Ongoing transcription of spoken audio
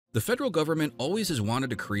The federal government always has wanted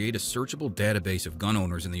to create a searchable database of gun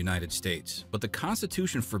owners in the United States, but the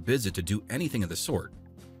Constitution forbids it to do anything of the sort.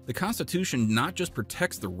 The Constitution not just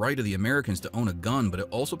protects the right of the Americans to own a gun, but it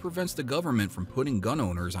also prevents the government from putting gun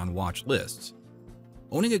owners on watch lists.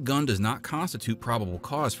 Owning a gun does not constitute probable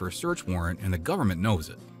cause for a search warrant, and the government knows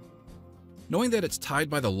it. Knowing that it's tied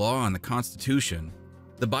by the law and the Constitution,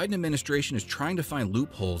 the Biden administration is trying to find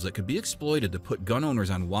loopholes that could be exploited to put gun owners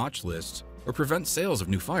on watch lists or prevent sales of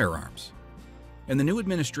new firearms. And the new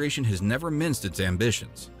administration has never minced its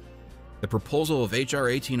ambitions. The proposal of H.R.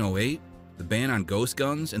 1808, the ban on ghost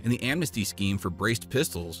guns, and the amnesty scheme for braced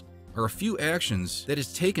pistols are a few actions that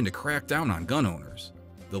is taken to crack down on gun owners.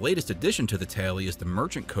 The latest addition to the tally is the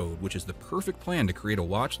Merchant Code, which is the perfect plan to create a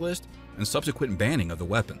watch list and subsequent banning of the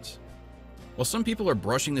weapons. While some people are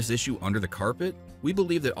brushing this issue under the carpet, we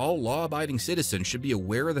believe that all law-abiding citizens should be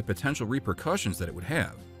aware of the potential repercussions that it would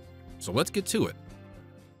have. So let's get to it.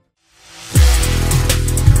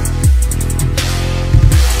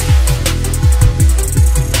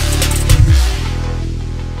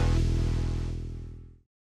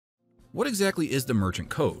 What exactly is the Merchant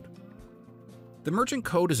Code? The Merchant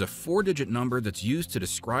Code is a 4-digit number that's used to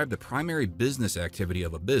describe the primary business activity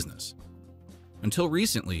of a business. Until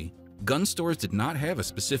recently, gun stores did not have a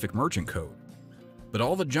specific Merchant Code, but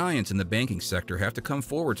all the giants in the banking sector have to come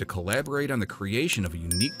forward to collaborate on the creation of a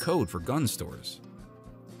unique code for gun stores.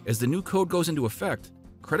 As the new code goes into effect,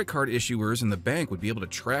 credit card issuers and the bank would be able to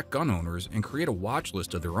track gun owners and create a watch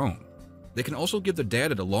list of their own. They can also give the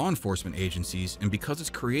data to law enforcement agencies, and because it's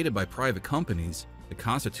created by private companies, the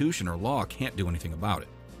Constitution or law can't do anything about it.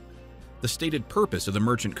 The stated purpose of the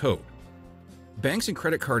Merchant Code. Banks and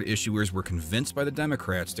credit card issuers were convinced by the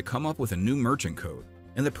Democrats to come up with a new Merchant Code,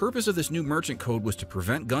 and the purpose of this new Merchant Code was to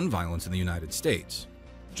prevent gun violence in the United States.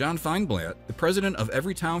 John Feinblatt, the president of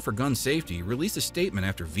Everytown for Gun Safety, released a statement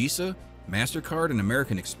after Visa, MasterCard, and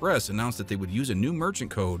American Express announced that they would use a new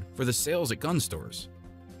Merchant Code for the sales at gun stores.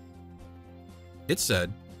 It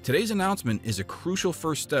said, "Today's announcement is a crucial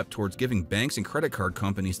first step towards giving banks and credit card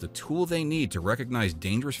companies the tool they need to recognize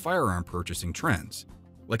dangerous firearm purchasing trends,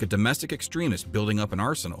 like a domestic extremist building up an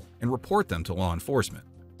arsenal, and report them to law enforcement."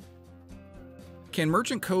 Can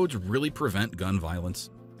merchant codes really prevent gun violence?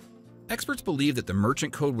 Experts believe that the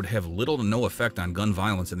Merchant Code would have little to no effect on gun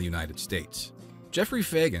violence in the United States. Jeffrey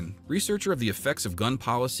Fagan, researcher of the effects of gun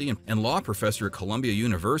policy and law professor at Columbia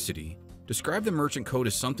University, described the Merchant Code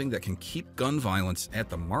as something that can keep gun violence at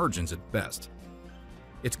the margins at best.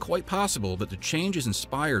 It's quite possible that the change is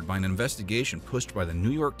inspired by an investigation pushed by the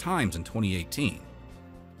New York Times in 2018.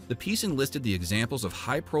 The piece enlisted the examples of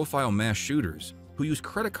high-profile mass shooters who use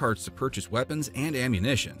credit cards to purchase weapons and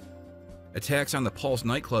ammunition. Attacks on the Pulse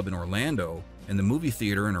nightclub in Orlando and the movie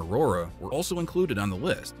theater in Aurora were also included on the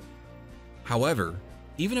list. However,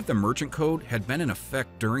 even if the Merchant Code had been in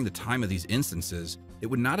effect during the time of these instances, it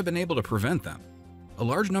would not have been able to prevent them. A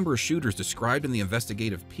large number of shooters described in the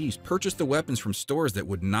investigative piece purchased the weapons from stores that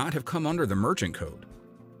would not have come under the Merchant Code.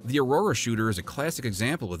 The Aurora shooter is a classic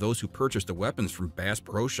example of those who purchased the weapons from Bass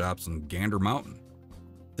Pro Shops in Gander Mountain.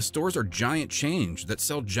 The stores are giant chains that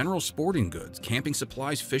sell general sporting goods, camping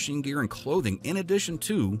supplies, fishing gear, and clothing in addition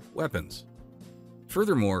to weapons.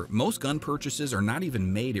 Furthermore, most gun purchases are not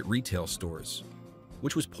even made at retail stores,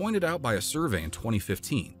 which was pointed out by a survey in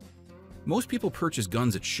 2015. Most people purchase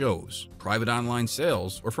guns at shows, private online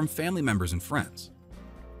sales, or from family members and friends.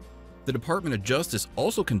 The Department of Justice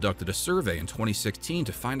also conducted a survey in 2016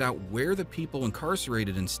 to find out where the people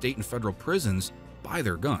incarcerated in state and federal prisons buy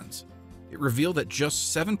their guns. It revealed that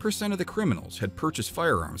just 7% of the criminals had purchased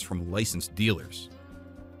firearms from licensed dealers.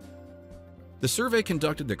 The survey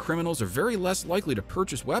conducted that criminals are very less likely to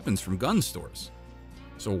purchase weapons from gun stores.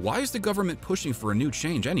 So why is the government pushing for a new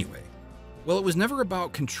change anyway? Well, it was never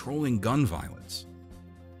about controlling gun violence.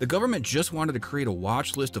 The government just wanted to create a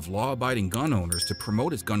watch list of law-abiding gun owners to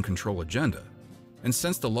promote its gun control agenda. And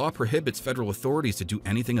since the law prohibits federal authorities to do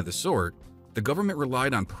anything of the sort, the government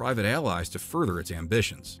relied on private allies to further its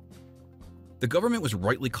ambitions. The government was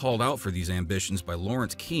rightly called out for these ambitions by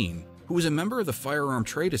Lawrence Keene, who was a member of the Firearm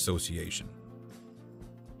Trade Association.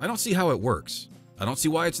 I don't see how it works. I don't see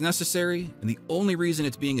why it's necessary, and the only reason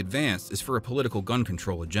it's being advanced is for a political gun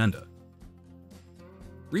control agenda.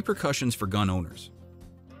 Repercussions for gun owners.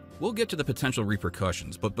 We'll get to the potential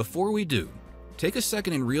repercussions, but before we do, take a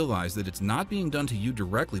second and realize that it's not being done to you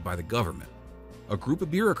directly by the government. A group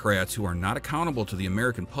of bureaucrats who are not accountable to the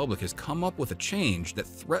American public has come up with a change that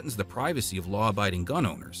threatens the privacy of law-abiding gun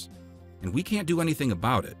owners. And we can't do anything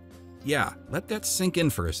about it. Yeah, let that sink in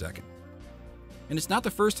for a second. And it's not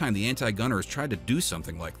the first time the anti-gunner has tried to do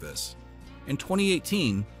something like this. In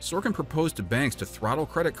 2018, Sorkin proposed to banks to throttle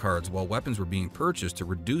credit cards while weapons were being purchased to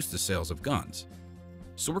reduce the sales of guns.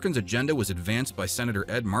 Sorkin's agenda was advanced by Senator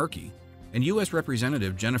Ed Markey and U.S.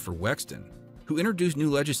 Representative Jennifer Wexton, who introduced new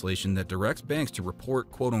legislation that directs banks to report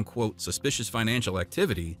quote-unquote suspicious financial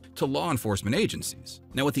activity to law enforcement agencies.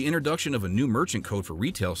 Now, with the introduction of a new merchant code for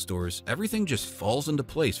retail stores, everything just falls into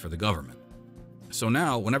place for the government. So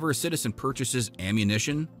now, whenever a citizen purchases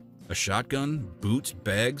ammunition, a shotgun, boots,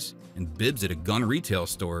 bags, and bibs at a gun retail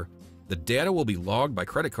store, the data will be logged by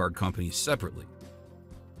credit card companies separately.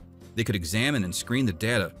 They could examine and screen the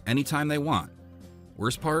data anytime they want.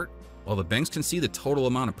 Worst part, while the banks can see the total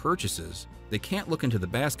amount of purchases, they can't look into the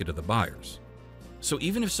basket of the buyers. So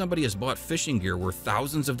even if somebody has bought fishing gear worth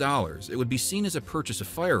thousands of dollars, it would be seen as a purchase of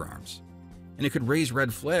firearms. And it could raise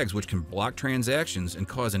red flags which can block transactions and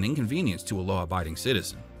cause an inconvenience to a law-abiding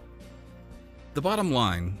citizen. The bottom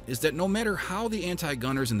line is that no matter how the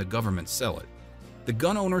anti-gunners in the government sell it, the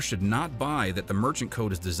gun owner should not buy that the merchant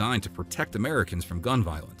code is designed to protect Americans from gun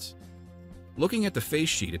violence. Looking at the face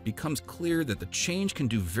sheet, it becomes clear that the change can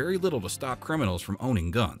do very little to stop criminals from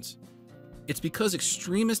owning guns. It's because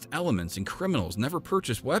extremist elements and criminals never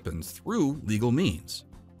purchase weapons through legal means.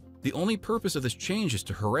 The only purpose of this change is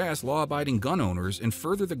to harass law-abiding gun owners and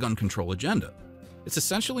further the gun control agenda. It's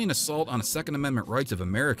essentially an assault on the Second Amendment rights of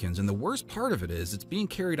Americans, and the worst part of it is it's being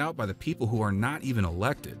carried out by the people who are not even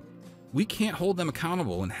elected. We can't hold them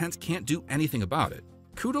accountable and hence can't do anything about it.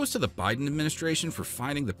 Kudos to the Biden administration for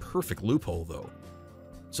finding the perfect loophole, though.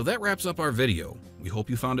 So that wraps up our video. We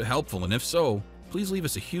hope you found it helpful, and if so, please leave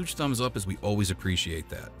us a huge thumbs up as we always appreciate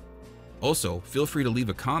that. Also, feel free to leave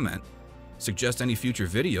a comment, suggest any future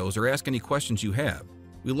videos, or ask any questions you have.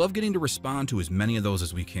 We love getting to respond to as many of those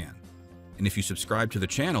as we can. And if you subscribe to the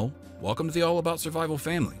channel, welcome to the All About Survival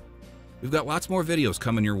family. We've got lots more videos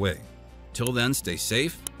coming your way. Till then, stay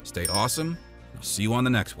safe, stay awesome, and I'll see you on the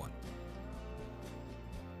next one.